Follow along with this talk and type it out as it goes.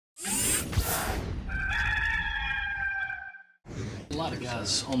lot of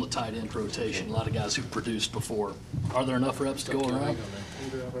guys on the tight end rotation, a lot of guys who've produced before. Are there enough reps to go around?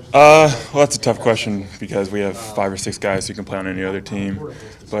 Well, that's a tough question because we have 5 or 6 guys who can play on any other team.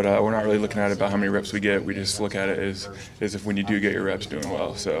 But we're not really looking at it about how many reps we get. We just look at it as if when you do get your reps, doing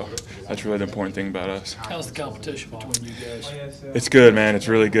well. So that's really the important thing about us. How's the competition between you guys? It's good, man. It's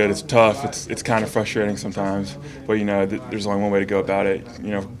really good. It's tough. It's kind of frustrating sometimes. But, you know, there's only one way to go about it.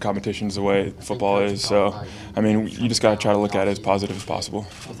 You know, competition's the way football is. So, I mean, you just got to try to look at it as positive as possible.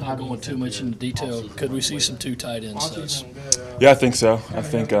 Without going too much into detail, could we see some 2 tight end sets? Yeah, I think so. I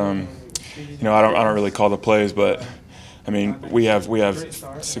think, you know, I don't really call the plays, but I mean, we have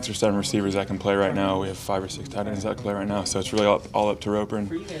 6 or 7 receivers that can play right now. We have 5 or 6 tight ends that can play right now. So it's really all up to Roper.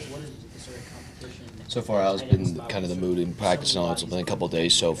 So far, how's been kind of the mood in practice? I know it's been a couple of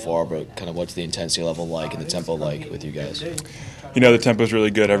days so far, but kind of what's the intensity level like and the tempo like with you guys? You know, the tempo's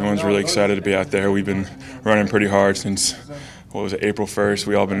really good. Everyone's really excited to be out there. We've been running pretty hard since, what was it, April 1st.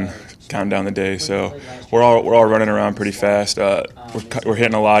 We all been counting down the days, so we're all running around pretty fast. We're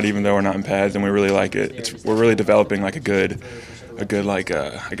hitting a lot, even though we're not in pads, and we really like it. We're really developing like a good like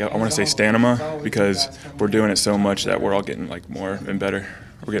I want to say stamina, because we're doing it so much that we're all getting like more and better.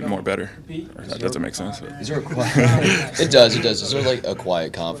 We're getting more better. That doesn't make sense. Is there it does. Is there like a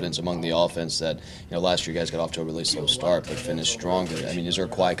quiet confidence among the offense that, you know, last year you guys got off to a really slow start but finished stronger? I mean, is there a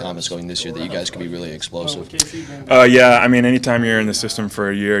quiet confidence going this year that you guys could be really explosive? Yeah, I mean, anytime you're in the system for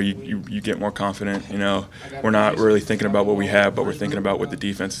a year, you get more confident. You know, we're not really thinking about what we have, but we're thinking about what the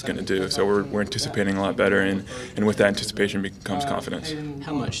defense is going to do. So we're anticipating a lot better, and with that anticipation becomes confidence.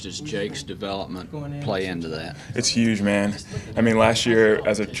 How much does Jake's development play into that? It's huge, man. I mean, last year,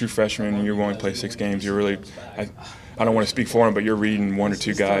 as a true freshman, you only play 6 games. You're really, I don't want to speak for him, but you're reading 1 or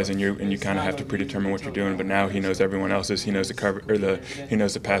 2 guys, and you kind of have to predetermine what you're doing. But now he knows everyone else's. He knows the cover he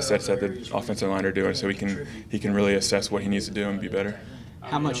knows the pass sets that the offensive line are doing, so he can really assess what he needs to do and be better.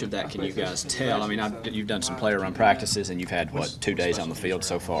 How much of that can you guys tell? I mean, you've done some player run practices, and you've had, what, 2 days on the field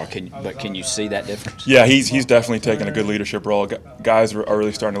so far. But can you see that difference? Yeah, he's definitely taking a good leadership role. Guys are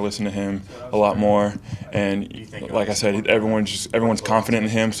really starting to listen to him a lot more. And like I said, everyone's confident in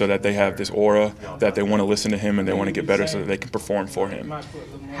him, so that they have this aura that they want to listen to him and they want to get better so that they can perform for him.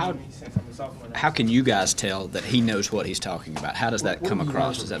 How can you guys tell that he knows what he's talking about? How does that come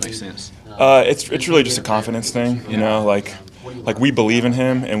across? Does that make sense? It's really just a confidence thing, you know, like we believe in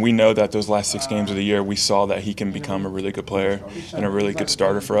him, and we know that those last 6 games of the year we saw that he can become a really good player and a really good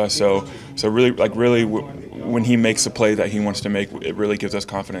starter for us. So really when he makes a play that he wants to make, it really gives us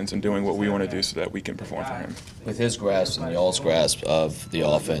confidence in doing what we want to do so that we can perform for him. With his grasp and y'all's grasp of the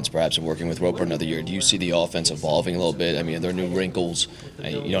offense, perhaps in working with Roper another year, do you see the offense evolving a little bit? I mean, are there new wrinkles?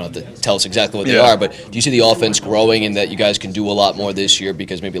 You don't have to tell us exactly what they are, but do you see the offense growing and that you guys can do a lot more this year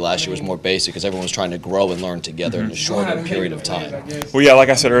because maybe last year was more basic because everyone was trying to grow and learn together in a shorter period of time? Well, yeah, like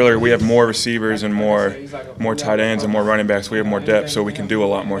I said earlier, we have more receivers and more tight ends and more running backs. We have more depth, so we can do a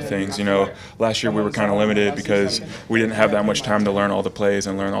lot more things. You know, last year we were kind of limited because we didn't have that much time to learn all the plays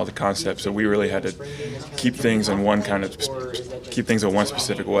and learn all the concepts. So we really had to keep things in one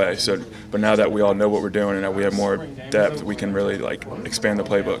specific way. So, but now that we all know what we're doing and that we have more depth, we can really like expand the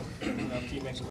playbook.